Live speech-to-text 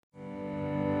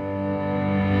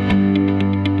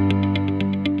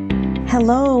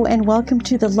Hello, and welcome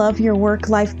to the Love Your Work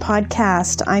Life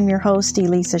podcast. I'm your host,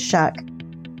 Elisa Shuck.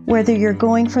 Whether you're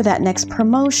going for that next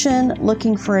promotion,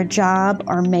 looking for a job,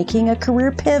 or making a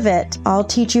career pivot, I'll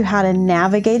teach you how to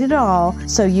navigate it all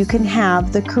so you can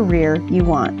have the career you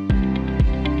want.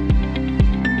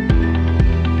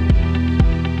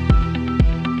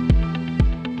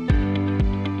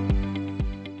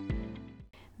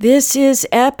 This is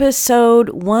episode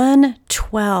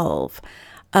 112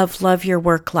 of Love Your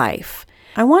Work Life.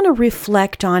 I want to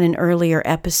reflect on an earlier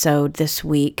episode this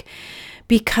week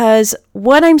because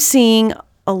what I'm seeing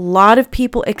a lot of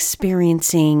people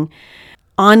experiencing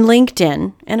on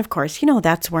LinkedIn, and of course,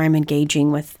 that's where I'm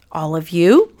engaging with all of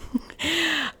you.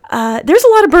 There's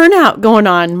a lot of burnout going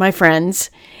on, my friends,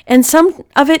 and some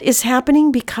of it is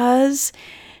happening because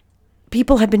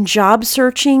people have been job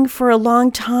searching for a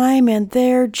long time and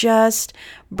they're just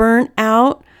burnt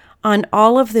out on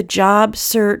all of the job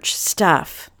search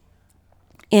stuff.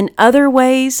 In other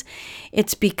ways,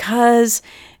 it's because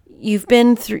you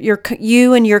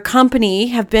and your company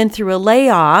have been through a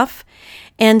layoff,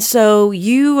 and so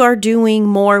you are doing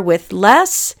more with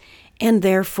less, and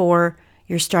therefore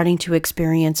you're starting to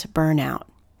experience burnout.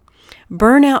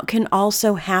 Burnout can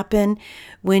also happen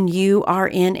when you are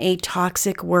in a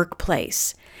toxic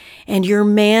workplace and you're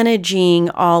managing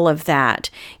all of that.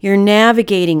 You're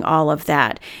navigating all of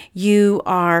that. You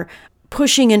are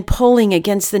pushing and pulling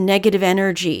against the negative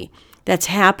energy that's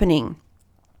happening.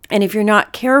 And if you're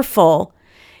not careful,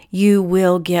 you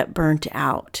will get burnt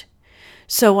out.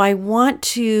 So I want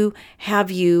to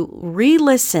have you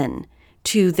re-listen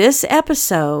to this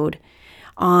episode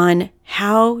on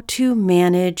how to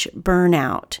manage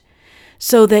burnout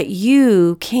so that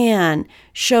you can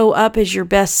show up as your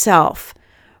best self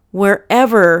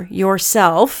wherever your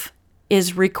self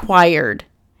is required,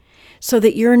 so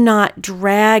that you're not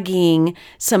dragging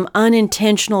some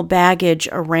unintentional baggage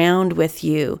around with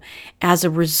you as a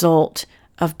result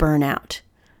of burnout.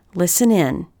 Listen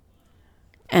in,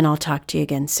 and I'll talk to you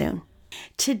again soon.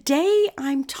 Today,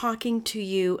 I'm talking to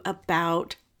you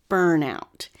about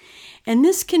burnout. And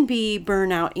this can be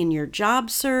burnout in your job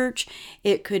search.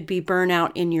 It could be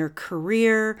burnout in your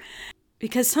career,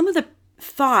 because some of the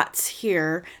thoughts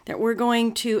here that we're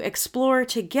going to explore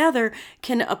together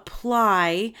can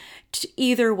apply to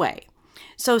either way.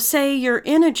 So say you're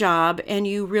in a job and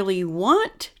you really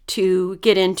want to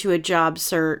get into a job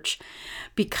search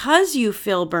because you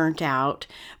feel burnt out,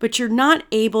 but you're not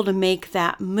able to make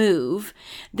that move,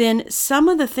 then some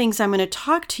of the things I'm going to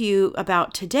talk to you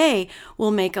about today will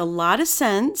make a lot of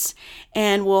sense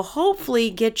and will hopefully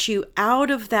get you out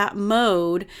of that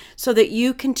mode so that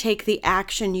you can take the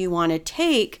action you want to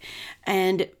take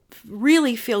and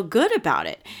really feel good about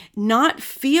it. Not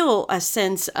feel a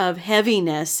sense of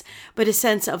heaviness, but a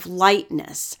sense of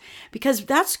lightness. Because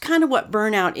that's kind of what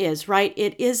burnout is, right?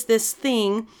 It is this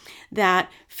thing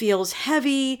that feels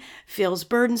heavy, feels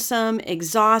burdensome,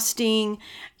 exhausting.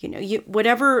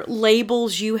 Whatever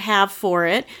labels you have for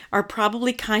it are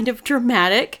probably kind of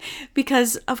dramatic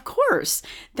because, of course,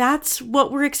 that's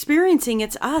what we're experiencing.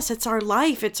 It's us, it's our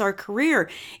life, it's our career,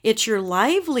 it's your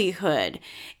livelihood,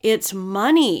 it's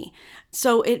money.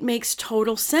 So it makes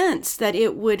total sense that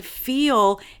it would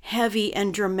feel heavy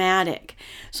and dramatic.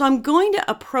 So I'm going to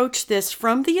approach this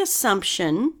from the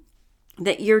assumption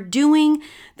that you're doing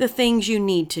the things you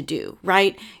need to do,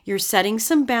 right? You're setting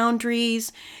some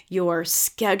boundaries, you're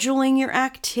scheduling your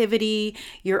activity,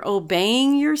 you're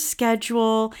obeying your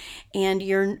schedule, and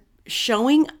you're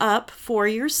showing up for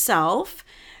yourself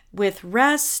with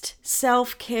rest,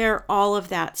 self-care, all of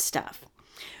that stuff.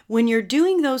 When you're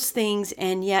doing those things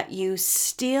and yet you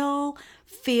still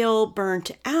feel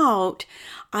burnt out,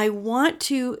 I want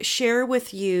to share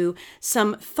with you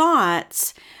some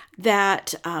thoughts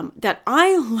that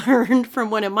I learned from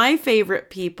one of my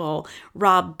favorite people,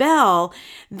 Rob Bell,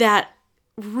 that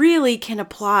really can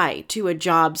apply to a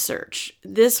job search.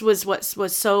 This was what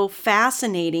was so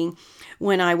fascinating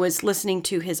when I was listening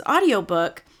to his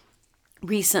audiobook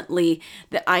recently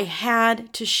that I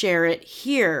had to share it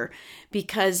here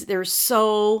because there's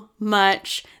so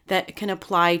much that can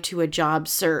apply to a job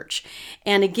search.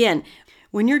 And again,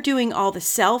 when you're doing all the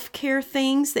self-care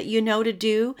things that you know to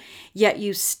do, yet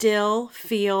you still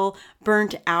feel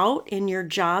burnt out in your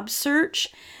job search,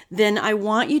 then I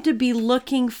want you to be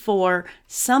looking for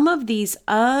some of these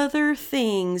other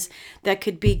things that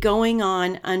could be going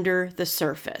on under the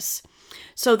surface.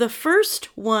 So the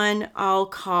first one I'll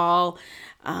call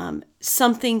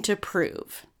something to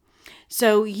prove.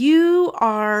 So you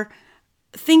are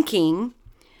thinking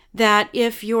that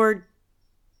if your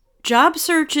job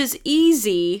search is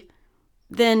easy,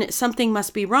 then something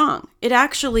must be wrong. It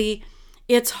actually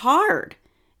It's hard.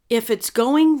 If it's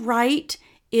going right,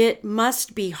 it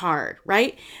must be hard,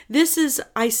 right?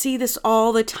 I see this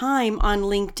all the time on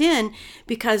LinkedIn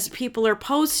because people are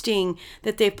posting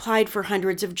that they've applied for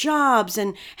hundreds of jobs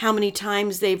and how many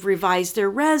times they've revised their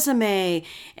resume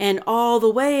and all the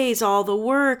ways, all the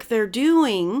work they're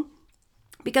doing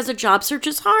because a job search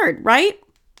is hard, right?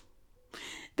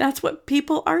 That's what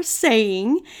people are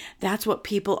saying. That's what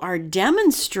people are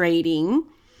demonstrating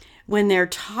when they're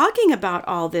talking about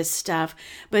all this stuff.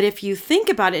 But if you think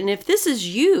about it, and if this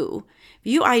is you,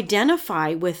 you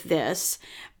identify with this,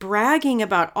 bragging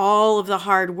about all of the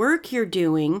hard work you're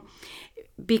doing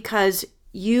because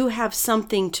you have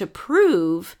something to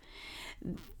prove,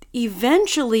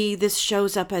 eventually this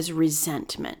shows up as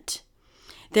resentment.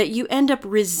 That you end up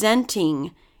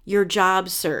resenting your job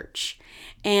search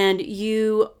and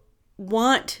you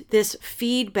want this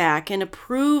feedback and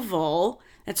approval.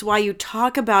 That's why you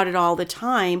talk about it all the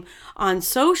time on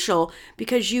social,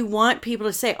 because you want people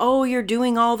to say, oh, you're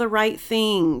doing all the right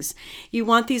things. You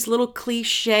want these little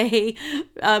cliche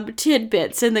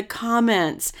tidbits in the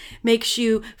comments. Makes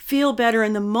you feel better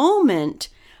in the moment,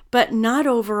 but not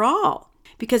overall.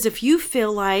 Because if you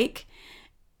feel like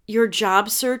your job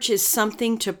search is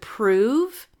something to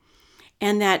prove,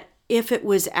 and that if it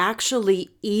was actually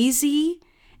easy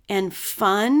and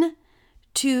fun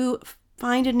to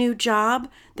find a new job,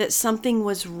 that something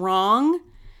was wrong,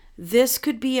 this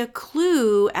could be a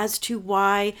clue as to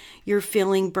why you're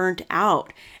feeling burnt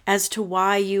out, as to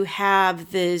why you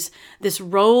have this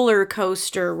roller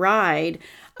coaster ride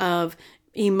of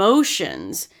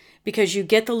emotions, because you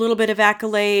get the little bit of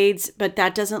accolades, but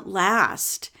that doesn't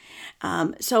last.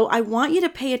 So I want you to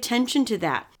pay attention to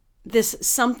that. This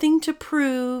something to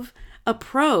prove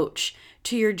approach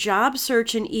to your job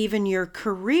search and even your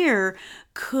career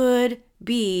could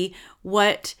be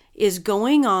what is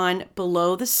going on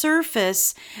below the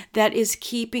surface that is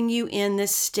keeping you in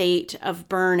this state of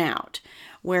burnout,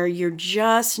 where you're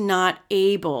just not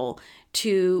able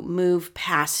to move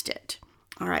past it.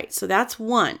 All right, so that's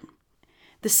one.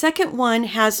 The second one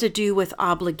has to do with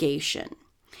obligation.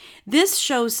 This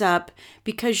shows up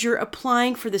because you're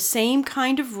applying for the same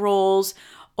kind of roles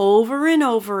over and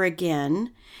over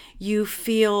again. You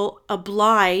feel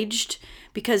obliged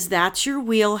because that's your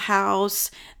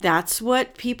wheelhouse. That's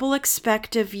what people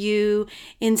expect of you,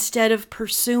 instead of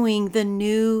pursuing the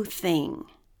new thing.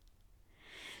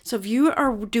 So if you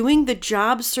are doing the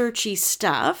job searchy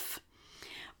stuff,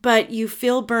 but you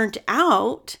feel burnt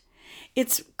out,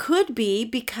 it could be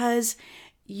because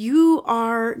you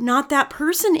are not that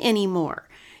person anymore.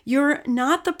 You're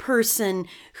not the person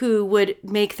who would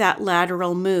make that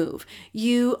lateral move.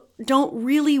 You don't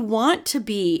really want to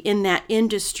be in that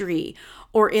industry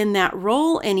or in that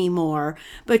role anymore,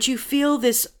 but you feel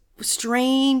this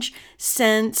strange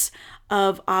sense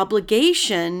of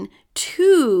obligation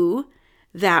to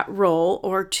that role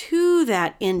or to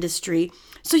that industry.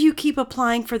 So you keep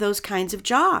applying for those kinds of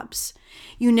jobs.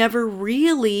 You never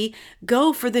really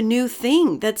go for the new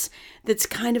thing that's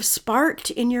kind of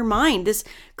sparked in your mind, this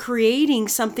creating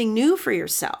something new for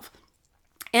yourself.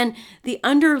 And the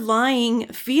underlying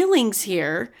feelings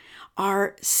here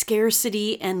are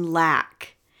scarcity and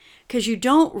lack, because you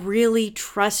don't really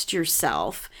trust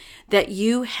yourself that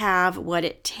you have what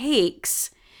it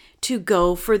takes to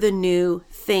go for the new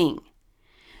thing.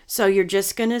 So you're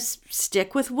just going to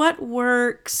stick with what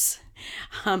works.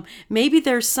 Maybe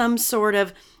there's some sort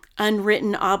of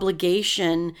unwritten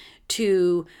obligation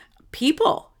to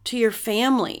people, to your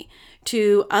family,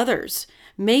 to others.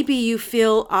 Maybe you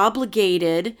feel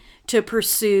obligated to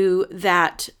pursue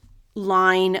that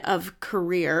line of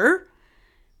career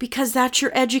because that's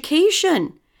your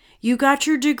education. You got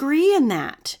your degree in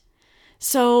that.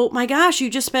 So, my gosh, you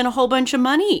just spent a whole bunch of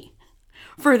money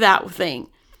for that thing.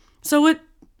 So it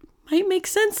might make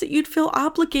sense that you'd feel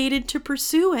obligated to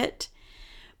pursue it.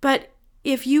 But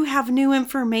if you have new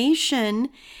information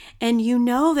and you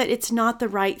know that it's not the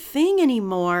right thing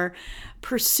anymore,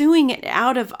 pursuing it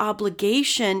out of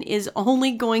obligation is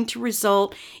only going to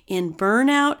result in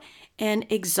burnout and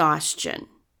exhaustion.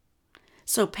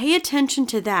 So pay attention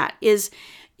to that. Is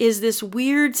this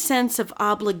weird sense of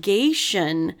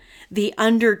obligation the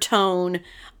undertone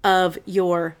of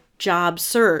your job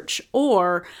search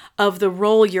or of the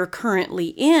role you're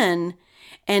currently in,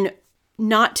 and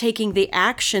not taking the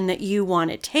action that you want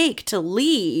to take to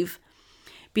leave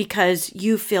because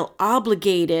you feel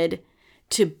obligated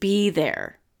to be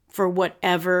there for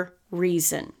whatever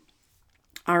reason?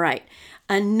 All right.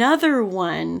 Another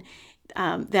one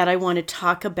that I want to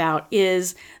talk about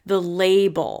is the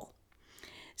label.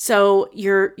 So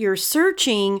you're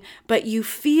searching, but you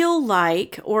feel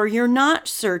like, or you're not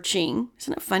searching.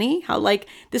 Isn't it funny how like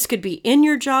this could be in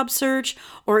your job search,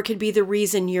 or it could be the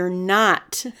reason you're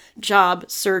not job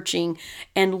searching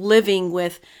and living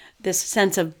with this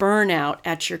sense of burnout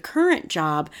at your current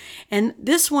job. And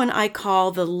this one I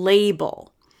call the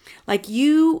label. Like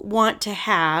you want to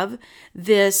have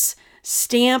this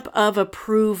stamp of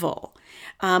approval.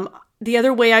 The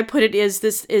other way I put it is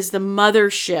this is the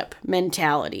mothership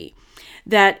mentality,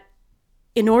 that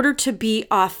in order to be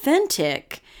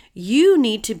authentic, you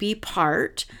need to be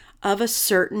part of a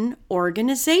certain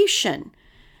organization.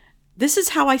 This is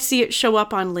how I see it show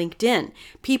up on LinkedIn.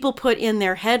 People put in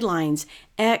their headlines,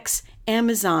 X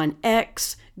Amazon,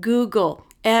 X Google,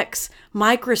 X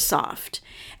Microsoft,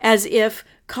 as if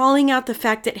calling out the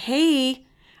fact that, hey,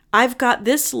 I've got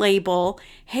this label.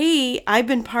 Hey, I've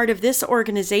been part of this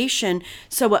organization,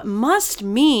 so it must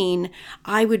mean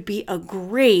I would be a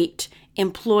great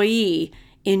employee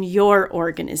in your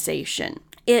organization.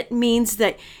 It means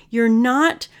that you're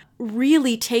not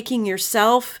really taking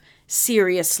yourself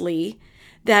seriously,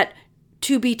 that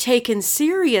to be taken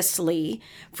seriously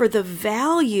for the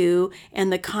value and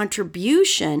the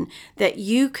contribution that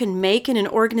you can make in an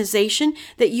organization,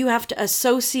 that you have to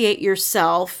associate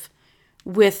yourself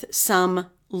with some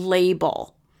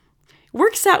label.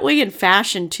 Works that way in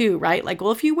fashion too, right? Like,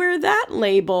 well, if you wear that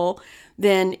label,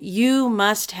 then you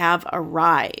must have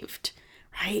arrived,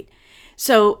 right?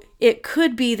 So it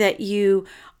could be that you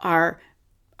are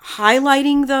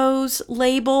highlighting those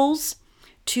labels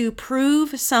to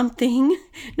prove something.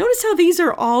 Notice how these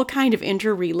are all kind of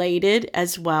interrelated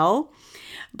as well.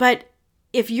 But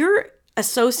if you're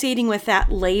associating with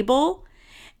that label,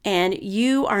 and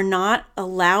you are not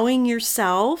allowing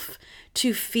yourself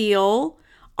to feel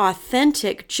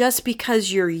authentic just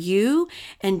because you're you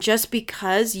and just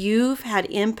because you've had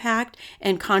impact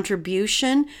and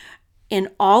contribution in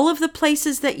all of the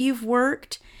places that you've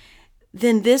worked,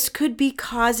 then this could be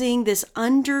causing this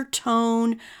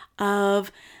undertone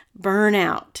of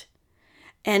burnout.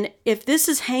 And if this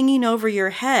is hanging over your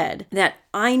head, that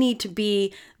I need to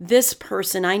be this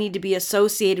person, I need to be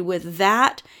associated with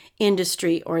that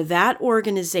industry or that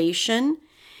organization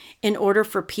in order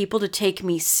for people to take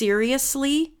me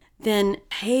seriously, then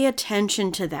pay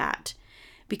attention to that,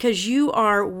 because you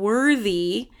are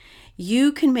worthy.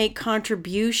 You can make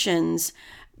contributions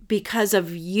because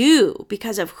of you,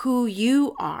 because of who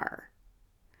you are,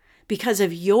 because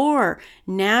of your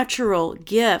natural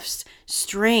gifts,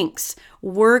 strengths,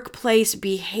 workplace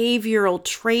behavioral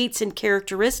traits and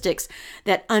characteristics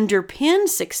that underpin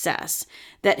success,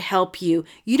 that help you.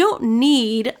 You don't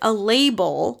need a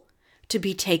label to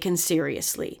be taken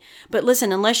seriously. But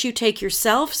listen, unless you take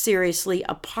yourself seriously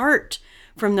apart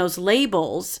from those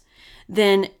labels,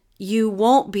 then you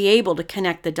won't be able to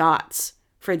connect the dots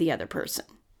for the other person.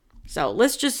 So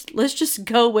let's just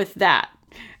go with that.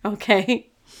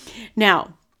 Okay?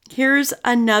 Now, here's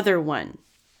another one.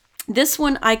 This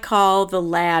one I call the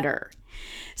ladder.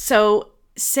 So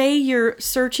say you're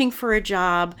searching for a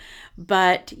job,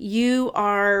 but you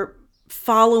are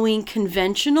following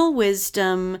conventional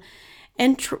wisdom.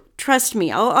 And trust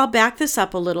me, I'll back this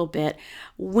up a little bit.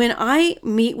 When I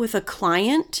meet with a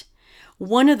client,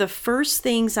 one of the first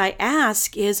things I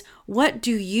ask is, what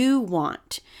do you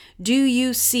want? Do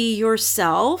you see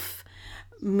yourself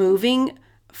moving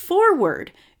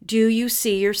forward? Do you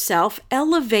see yourself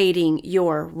elevating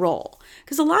your role?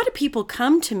 Because a lot of people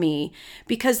come to me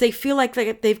because they feel like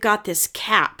they've got this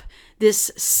cap,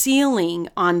 this ceiling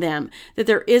on them, that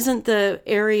there isn't the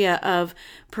area of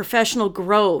professional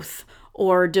growth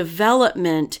or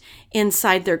development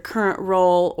inside their current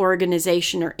role,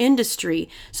 organization, or industry.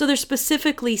 So they're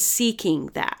specifically seeking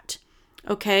that.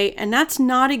 Okay, and that's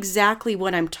not exactly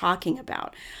what I'm talking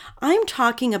about. I'm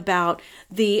talking about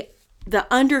the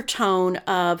undertone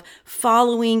of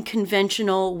following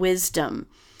conventional wisdom.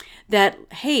 That,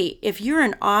 hey, if you're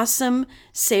an awesome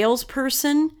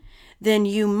salesperson, then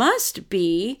you must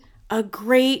be a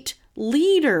great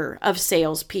leader of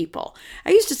salespeople.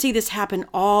 I used to see this happen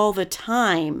all the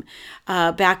time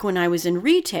back when I was in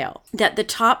retail, that the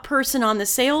top person on the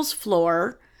sales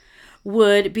floor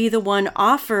would be the one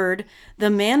offered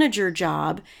the manager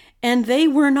job, and they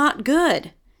were not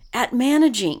good at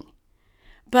managing.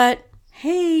 But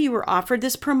hey, you were offered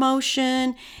this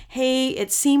promotion. Hey,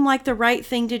 it seemed like the right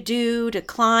thing to do, to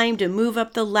climb, to move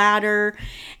up the ladder.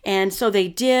 And so they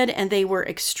did, and they were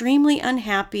extremely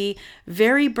unhappy,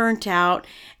 very burnt out,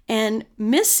 and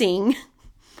missing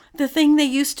the thing they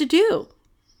used to do.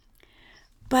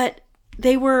 But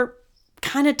they were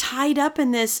kind of tied up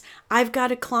in this, I've got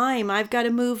to climb, I've got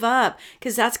to move up,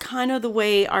 because that's kind of the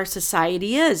way our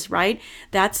society is, right?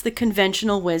 That's the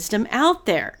conventional wisdom out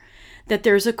there, that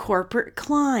there's a corporate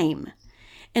climb.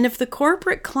 And if the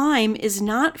corporate climb is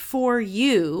not for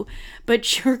you,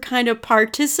 but you're kind of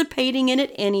participating in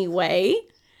it anyway,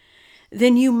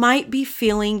 then you might be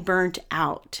feeling burnt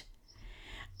out.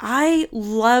 I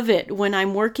love it when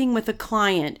I'm working with a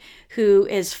client who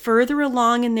is further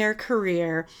along in their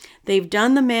career. They've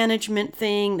done the management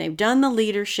thing, they've done the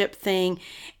leadership thing,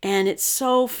 and it's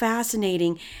so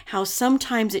fascinating how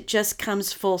sometimes it just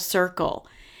comes full circle.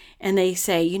 And they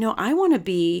say, I want to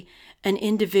be an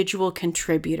individual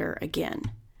contributor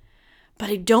again,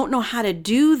 but I don't know how to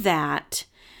do that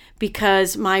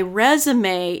because my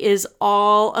resume is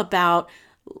all about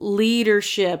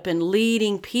leadership and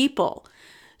leading people.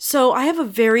 So I have a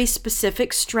very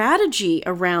specific strategy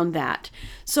around that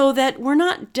so that we're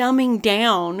not dumbing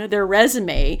down their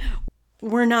resume.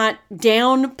 We're not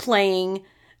downplaying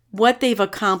what they've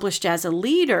accomplished as a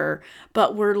leader,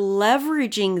 but we're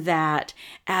leveraging that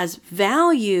as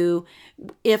value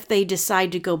if they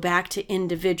decide to go back to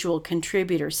individual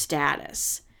contributor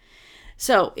status.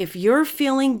 So if you're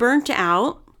feeling burnt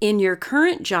out in your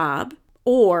current job,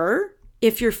 or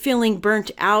if you're feeling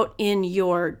burnt out in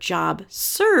your job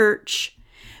search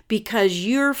because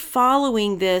you're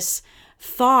following this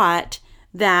thought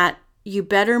that you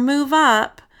better move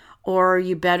up, or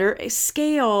you better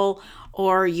scale,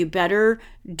 or you better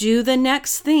do the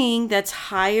next thing that's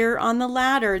higher on the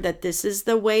ladder, that this is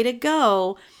the way to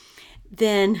go,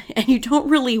 and you don't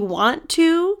really want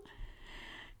to,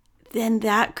 then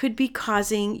that could be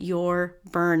causing your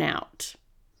burnout.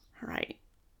 All right.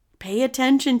 Pay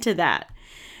attention to that.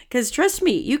 Because trust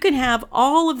me, you can have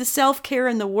all of the self-care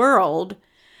in the world,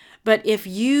 but if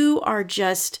you are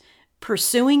just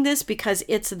pursuing this because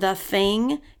it's the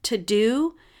thing to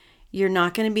do, you're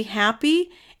not going to be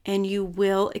happy and you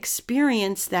will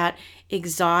experience that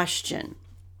exhaustion.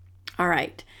 All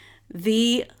right.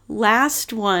 The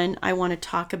last one I want to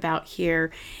talk about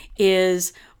here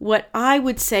is what I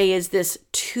would say is this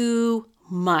too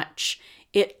much.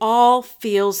 It all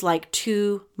feels like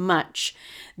too much.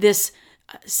 This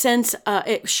sense,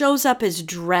 it shows up as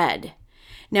dread.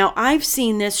 Now, I've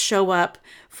seen this show up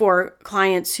for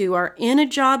clients who are in a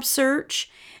job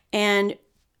search, and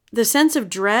the sense of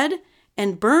dread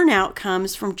and burnout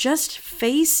comes from just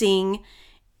facing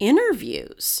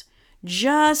interviews.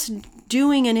 Just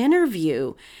doing an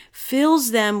interview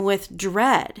fills them with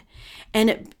dread. And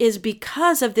it is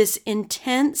because of this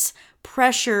intense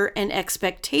pressure and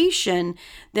expectation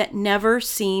that never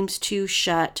seems to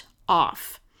shut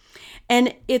off.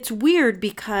 And it's weird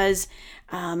because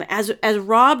as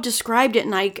Rob described it,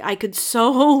 and I could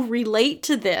so relate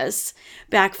to this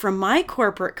back from my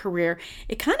corporate career,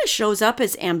 it kind of shows up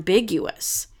as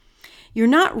ambiguous. You're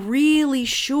not really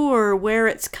sure where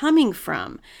it's coming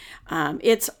from.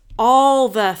 It's all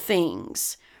the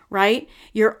things, right?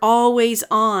 You're always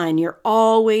on, you're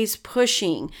always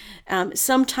pushing.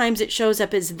 Sometimes it shows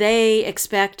up as they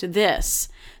expect this,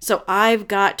 so I've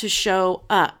got to show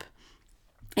up.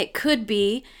 It could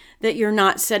be that you're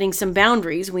not setting some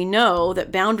boundaries. We know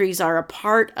that boundaries are a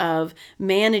part of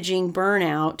managing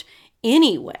burnout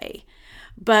anyway.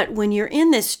 But when you're in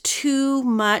this too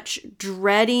much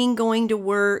dreading going to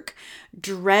work,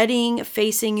 dreading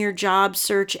facing your job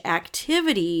search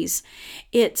activities,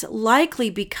 it's likely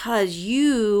because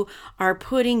you are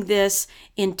putting this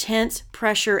intense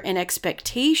pressure and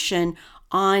expectation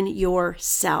on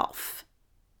yourself.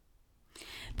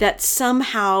 That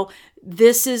somehow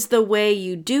this is the way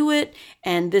you do it,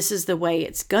 and this is the way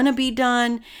it's going to be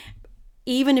done,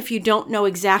 even if you don't know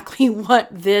exactly what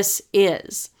this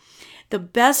is. The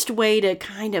best way to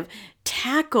kind of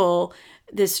tackle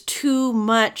this too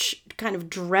much kind of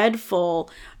dreadful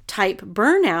type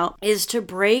burnout is to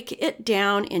break it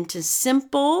down into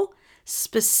simple,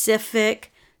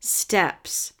 specific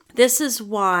steps. This is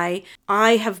why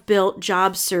I have built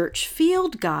Job Search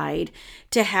Field Guide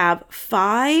to have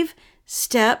 5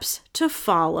 steps to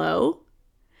follow,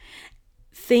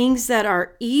 things that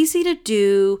are easy to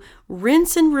do,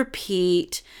 rinse and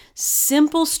repeat,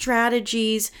 simple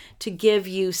strategies to give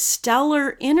you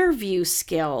stellar interview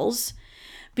skills,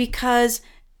 because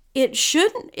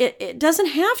it doesn't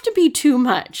have to be too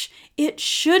much. It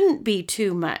shouldn't be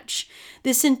too much.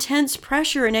 This intense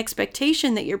pressure and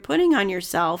expectation that you're putting on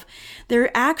yourself, there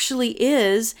actually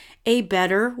is a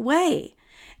better way.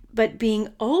 But being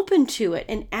open to it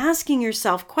and asking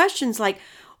yourself questions like,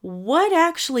 what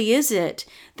actually is it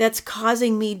that's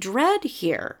causing me dread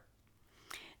here?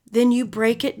 Then you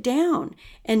break it down,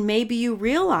 and maybe you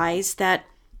realize that,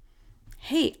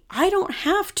 hey, I don't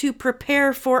have to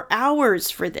prepare for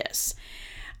hours for this.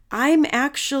 I'm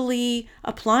actually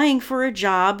applying for a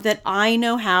job that I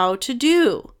know how to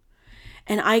do.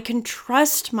 And I can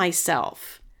trust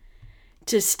myself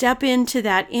to step into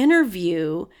that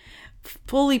interview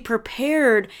fully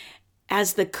prepared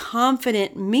as the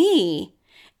confident me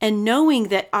and knowing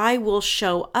that I will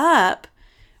show up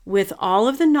with all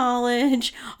of the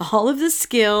knowledge, all of the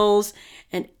skills,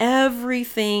 and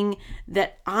everything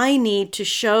that I need to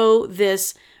show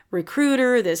this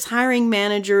recruiter, this hiring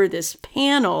manager, this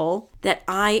panel that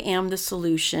I am the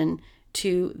solution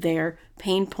to their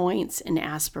pain points and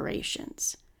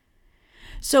aspirations.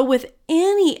 So with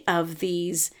any of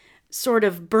these sort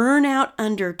of burnout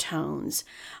undertones,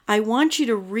 I want you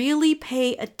to really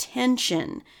pay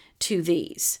attention to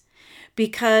these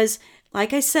because,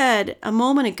 like I said a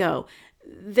moment ago,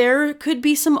 there could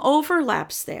be some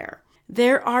overlaps there.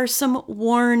 There are some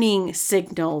warning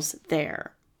signals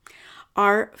there.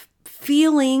 Our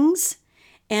feelings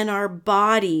and our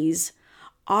bodies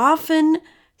often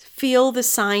feel the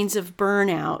signs of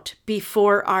burnout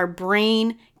before our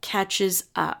brain catches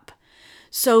up.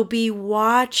 So be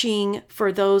watching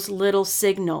for those little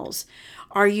signals.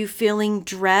 Are you feeling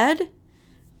dread?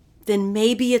 Then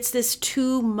maybe it's this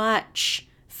too much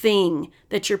thing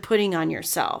that you're putting on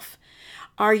yourself.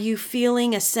 Are you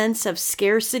feeling a sense of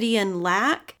scarcity and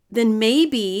lack? Then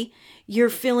maybe you're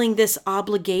feeling this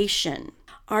obligation.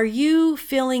 Are you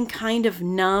feeling kind of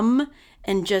numb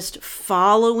and just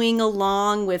following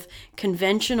along with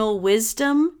conventional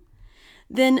wisdom?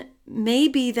 Then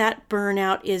maybe that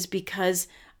burnout is because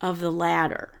of the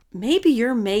latter. Maybe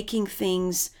you're making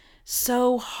things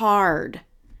so hard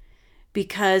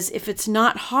because if it's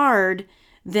not hard,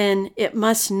 then it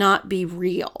must not be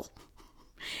real.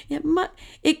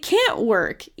 It can't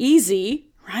work easy,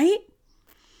 right?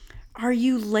 Are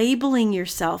you labeling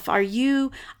yourself? Are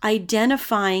you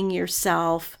identifying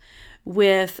yourself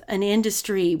with an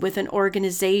industry, with an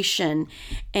organization,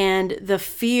 and the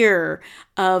fear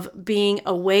of being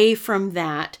away from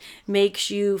that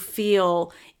makes you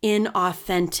feel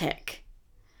inauthentic?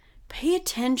 Pay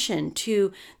attention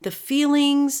to the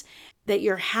feelings that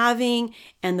you're having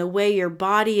and the way your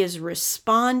body is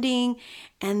responding,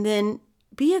 and then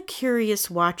be a curious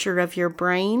watcher of your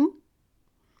brain.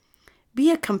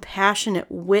 Be a compassionate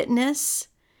witness.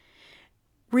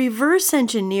 Reverse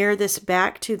engineer this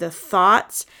back to the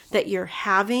thoughts that you're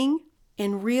having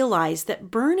and realize that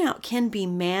burnout can be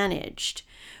managed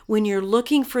when you're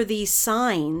looking for these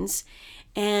signs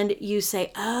and you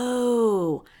say,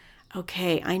 oh,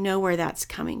 okay, I know where that's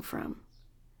coming from.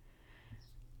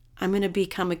 I'm going to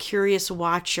become a curious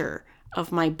watcher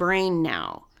of my brain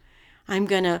now. I'm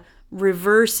going to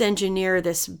reverse engineer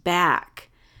this back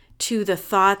to the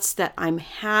thoughts that I'm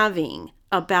having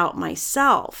about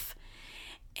myself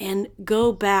and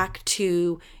go back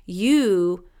to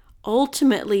you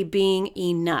ultimately being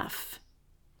enough,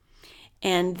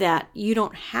 and that you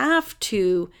don't have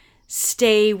to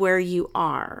stay where you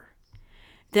are,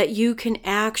 that you can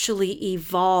actually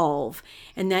evolve,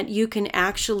 and that you can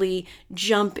actually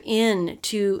jump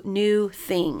into new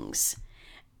things.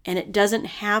 And it doesn't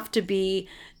have to be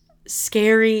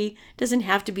scary, doesn't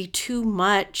have to be too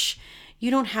much. You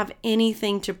don't have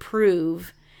anything to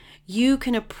prove. You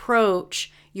can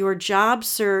approach your job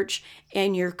search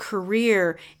and your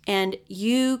career, and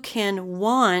you can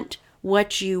want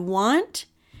what you want,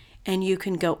 and you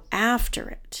can go after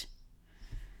it.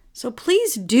 So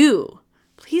please go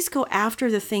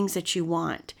after the things that you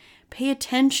want. Pay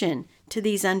attention to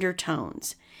these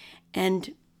undertones.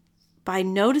 And by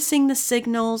noticing the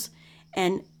signals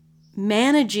and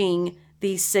managing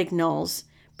these signals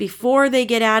before they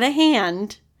get out of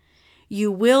hand,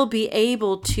 you will be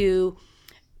able to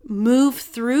move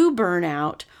through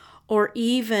burnout or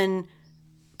even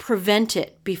prevent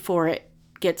it before it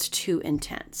gets too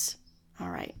intense. All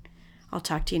right. I'll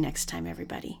talk to you next time,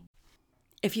 everybody.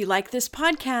 If you like this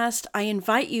podcast, I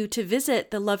invite you to visit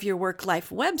the Love Your Work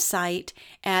Life website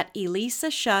at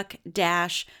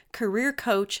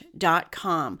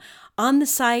elisashuck-careercoach.com. On the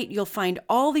site, you'll find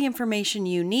all the information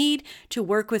you need to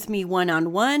work with me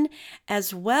one-on-one,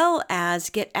 as well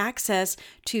as get access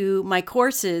to my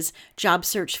courses, Job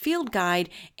Search Field Guide,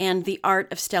 and The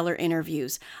Art of Stellar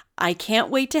Interviews. I can't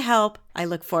wait to help. I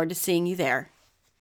look forward to seeing you there.